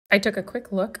I took a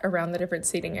quick look around the different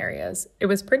seating areas. It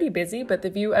was pretty busy, but the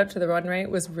view out to the runway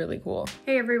was really cool.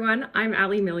 Hey everyone, I'm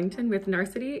Millington with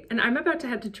Narcity, and I'm about to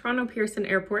head to Toronto Pearson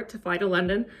Airport to fly to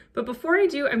London. But before I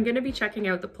do, I'm going to be checking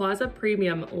out the Plaza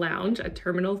Premium Lounge at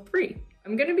Terminal 3.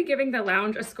 I'm going to be giving the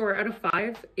lounge a score out of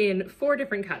 5 in 4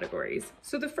 different categories.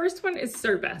 So the first one is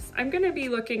service. I'm going to be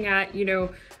looking at,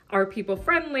 are people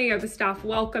friendly? Are the staff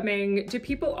welcoming? Do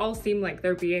people all seem like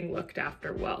they're being looked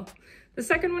after well? The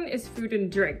second one is food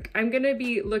and drink. I'm going to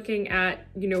be looking at,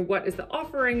 what is the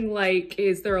offering like?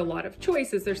 Is there a lot of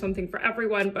choice? Is there something for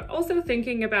everyone? But also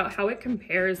thinking about how it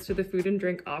compares to the food and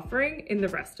drink offering in the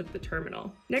rest of the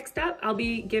terminal. Next up, I'll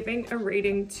be giving a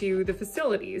rating to the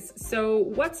facilities. So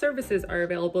what services are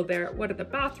available there? What are the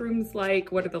bathrooms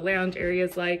like? What are the lounge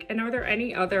areas like? And are there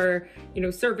any other,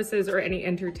 services or any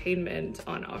entertainment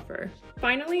on offer?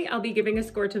 Finally, I'll be giving a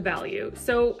score to value.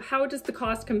 So how does the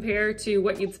cost compare to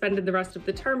what you'd spend in the rest of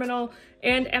the terminal?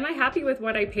 And am I happy with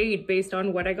what I paid based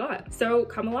on what I got? So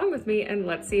come along with me and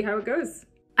let's see how it goes.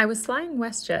 I was flying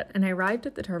WestJet and I arrived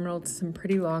at the terminal to some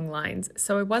pretty long lines,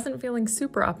 so I wasn't feeling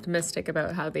super optimistic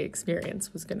about how the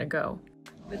experience was gonna go.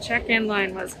 The check-in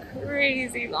line was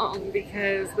crazy long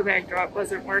because the bag drop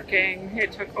wasn't working.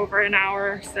 It took over an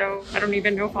hour, so I don't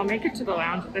even know if I'll make it to the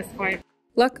lounge at this point.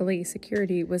 Luckily,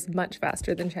 security was much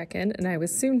faster than check-in, and I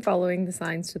was soon following the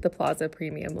signs to the Plaza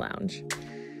Premium Lounge.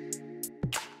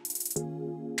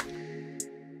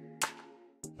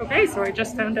 Okay, so I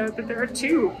just found out that there are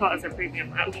 2 Plaza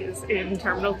Premium Lounges in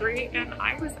Terminal 3, and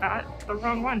I was at the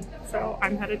wrong one. So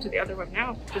I'm headed to the other one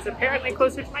now, which is apparently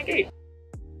closer to my gate.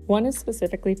 One is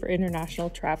specifically for international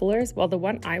travelers, while the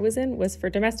one I was in was for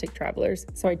domestic travelers,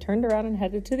 so I turned around and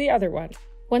headed to the other one.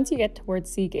 Once you get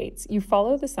towards C gates, you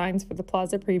follow the signs for the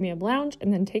Plaza Premium Lounge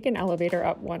and then take an elevator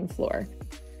up 1 floor.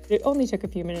 It only took a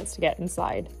few minutes to get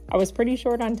inside. I was pretty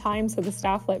short on time, so the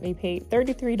staff let me pay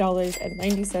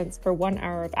 $33.90 for 1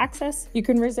 hour of access. You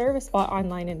can reserve a spot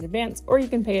online in advance, or you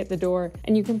can pay at the door,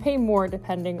 and you can pay more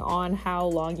depending on how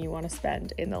long you want to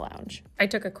spend in the lounge. I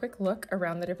took a quick look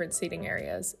around the different seating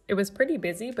areas. It was pretty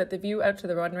busy, but the view out to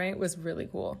the runway was really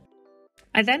cool.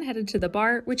 I then headed to the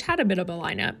bar, which had a bit of a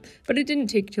lineup, but it didn't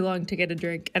take too long to get a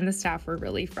drink and the staff were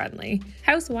really friendly.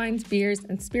 House wines, beers,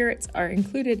 and spirits are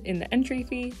included in the entry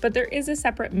fee, but there is a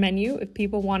separate menu if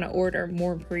people want to order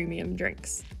more premium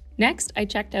drinks. Next, I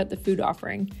checked out the food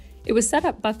offering. It was set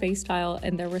up buffet style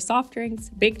and there were soft drinks,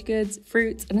 baked goods,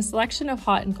 fruits, and a selection of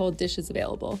hot and cold dishes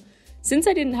available. Since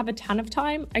I didn't have a ton of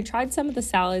time, I tried some of the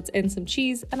salads and some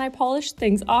cheese, and I polished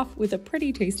things off with a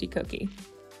pretty tasty cookie.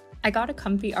 I got a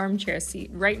comfy armchair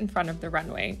seat right in front of the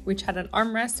runway, which had an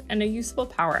armrest and a useful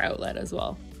power outlet as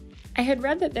well. I had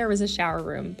read that there was a shower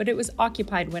room, but it was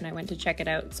occupied when I went to check it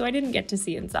out, so I didn't get to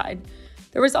see inside.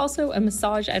 There was also a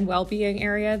massage and well-being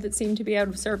area that seemed to be out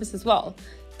of service as well.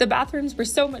 The bathrooms were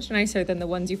so much nicer than the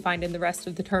ones you find in the rest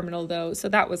of the terminal though, so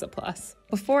that was a plus.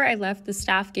 Before I left, the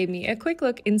staff gave me a quick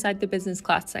look inside the business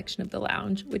class section of the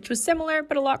lounge, which was similar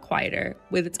but a lot quieter,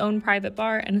 with its own private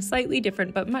bar and a slightly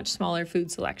different but much smaller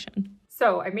food selection.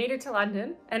 So I made it to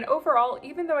London, and overall,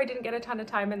 even though I didn't get a ton of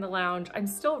time in the lounge, I'm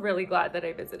still really glad that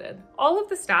I visited. All of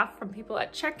the staff, from people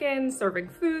at check-in, serving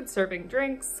food, serving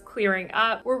drinks, clearing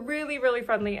up, were really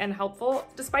friendly and helpful,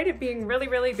 despite it being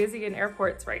really busy in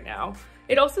airports right now.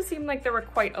 It also seemed like there were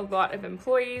quite a lot of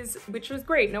employees, which was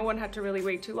great. No one had to really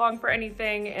wait too long for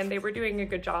anything, and they were doing a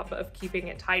good job of keeping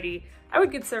it tidy. I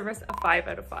would give service a 5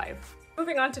 out of 5.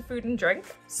 Moving on to food and drink.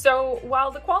 So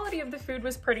while the quality of the food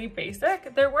was pretty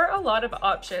basic, there were a lot of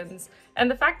options,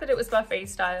 and the fact that it was buffet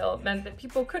style meant that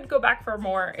people could go back for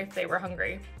more if they were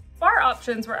hungry. Bar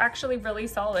options were actually really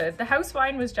solid. The house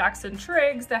wine was Jackson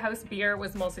Triggs, the house beer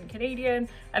was Molson Canadian,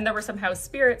 and there were some house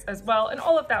spirits as well, and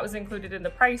all of that was included in the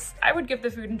price. I would give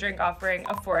the food and drink offering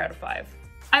a 4 out of 5.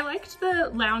 I liked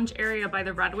the lounge area by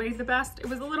the runway the best. It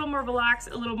was a little more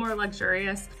relaxed, a little more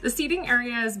luxurious. The seating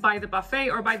areas by the buffet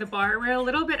or by the bar were a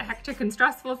little bit hectic and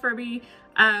stressful for me,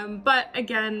 but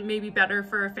again, maybe better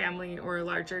for a family or a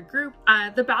larger group.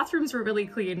 The bathrooms were really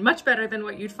clean, much better than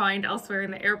what you'd find elsewhere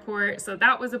in the airport, so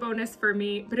that was a bonus for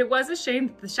me. But it was a shame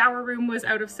that the shower room was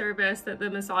out of service, that the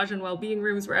massage and well-being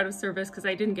rooms were out of service, because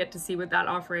I didn't get to see what that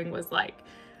offering was like.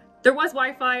 There was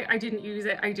Wi-Fi, I didn't use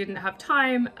it, I didn't have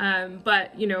time,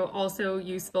 but also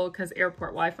useful because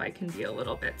airport Wi-Fi can be a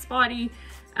little bit spotty.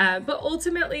 But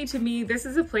ultimately, to me, this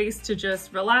is a place to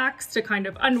just relax, to kind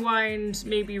of unwind,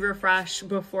 maybe refresh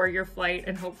before your flight,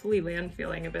 and hopefully land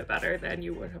feeling a bit better than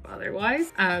you would have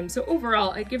otherwise. So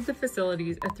overall, I'd give the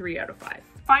facilities a 3 out of 5.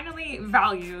 Finally,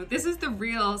 value. This is the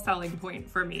real selling point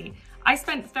for me. I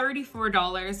spent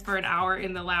 $34 for an hour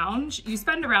in the lounge. You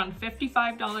spend around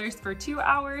 $55 for 2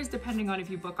 hours, depending on if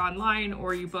you book online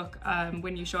or you book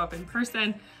when you show up in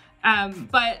person.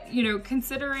 But, you know,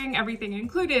 considering everything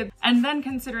included, and then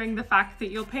considering the fact that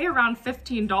you'll pay around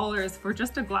 $15 for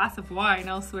just a glass of wine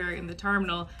elsewhere in the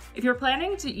terminal, if you're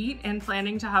planning to eat and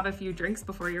planning to have a few drinks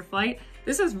before your flight,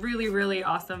 this is really, really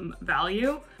awesome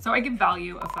value. So I give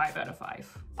value a 5 out of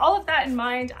 5. All of that in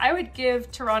mind, I would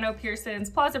give Toronto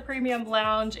Pearson's Plaza Premium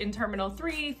Lounge in Terminal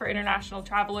 3 for international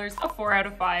travelers a 4 out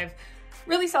of 5.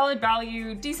 Really solid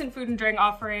value, decent food and drink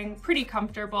offering, pretty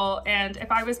comfortable, and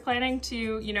if I was planning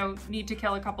to, you know, need to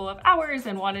kill a couple of hours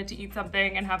and wanted to eat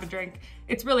something and have a drink,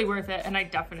 it's really worth it, and I'd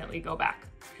definitely go back.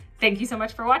 Thank you so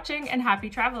much for watching, and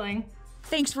happy traveling!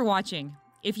 Thanks for watching.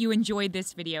 If you enjoyed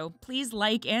this video, please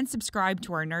like and subscribe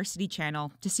to our Narcity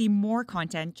channel to see more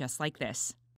content just like this.